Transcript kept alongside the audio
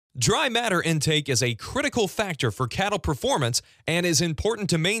Dry matter intake is a critical factor for cattle performance and is important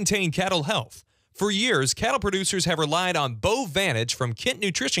to maintain cattle health. For years, cattle producers have relied on BoVantage from Kent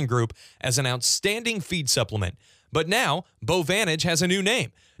Nutrition Group as an outstanding feed supplement. But now, BoVantage has a new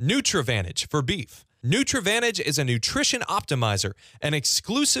name, NutriVantage for beef. NutriVantage is a nutrition optimizer, an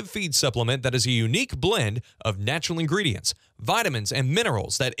exclusive feed supplement that is a unique blend of natural ingredients, vitamins, and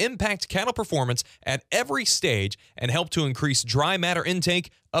minerals that impact cattle performance at every stage and help to increase dry matter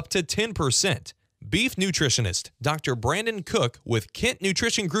intake up to 10%. Beef nutritionist Dr. Brandon Koch with Kent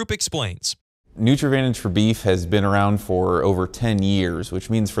Nutrition Group explains. NutriVantage for beef has been around for over 10 years, which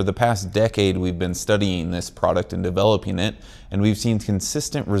means for the past decade we've been studying this product and developing it, and we've seen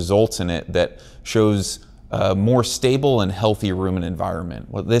consistent results in it that shows a more stable and healthy rumen environment.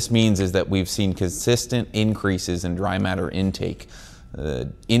 What this means is that we've seen consistent increases in dry matter intake.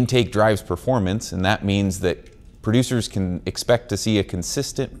 Intake drives performance, and that means that producers can expect to see a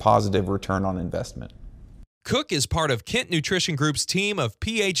consistent positive return on investment. Koch is part of Kent Nutrition Group's team of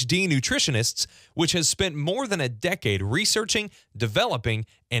PhD nutritionists, which has spent more than a decade researching, developing,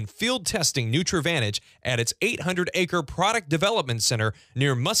 and field testing NutriVantage at its 800-acre product development center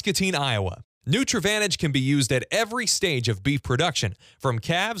near Muscatine, Iowa. NutriVantage can be used at every stage of beef production, from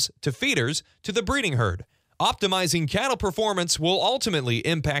calves to feeders to the breeding herd. Optimizing cattle performance will ultimately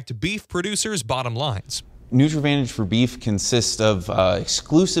impact beef producers' bottom lines. NutriVantage for beef consists of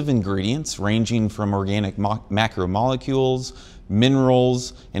exclusive ingredients ranging from organic macromolecules,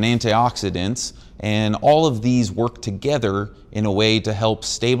 minerals, and antioxidants, and all of these work together in a way to help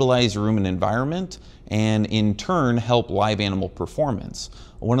stabilize rumen environment and in turn help live animal performance.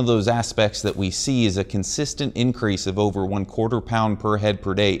 One of those aspects that we see is a consistent increase of over 1/4 pound per head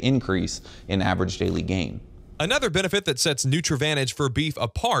per day increase in average daily gain. Another benefit that sets NutriVantage for beef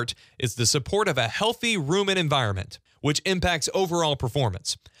apart is the support of a healthy rumen environment, which impacts overall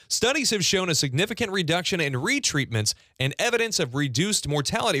performance. Studies have shown a significant reduction in retreatments and evidence of reduced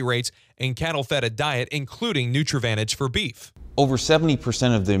mortality rates in cattle-fed a diet, including NutriVantage for beef. Over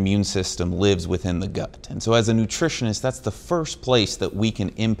 70% of the immune system lives within the gut, and so as a nutritionist, that's the first place that we can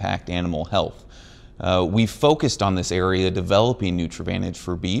impact animal health. We've focused on this area developing NutriVantage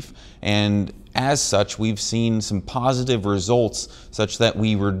for beef, and as such we've seen some positive results such that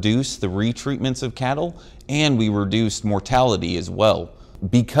we reduce the retreatments of cattle and we reduced mortality as well.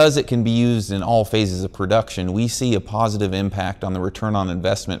 Because it can be used in all phases of production, we see a positive impact on the return on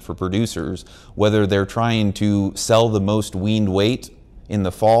investment for producers, whether they're trying to sell the most weaned weight in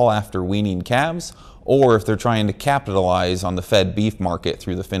the fall after weaning calves, or if they're trying to capitalize on the fed beef market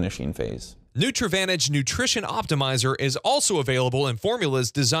through the finishing phase. NutriVantage Nutrition Optimizer is also available in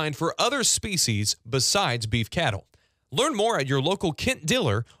formulas designed for other species besides beef cattle. Learn more at your local Kent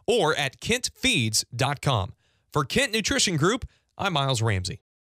dealer or at kentfeeds.com. For Kent Nutrition Group, I'm Miles Ramsey.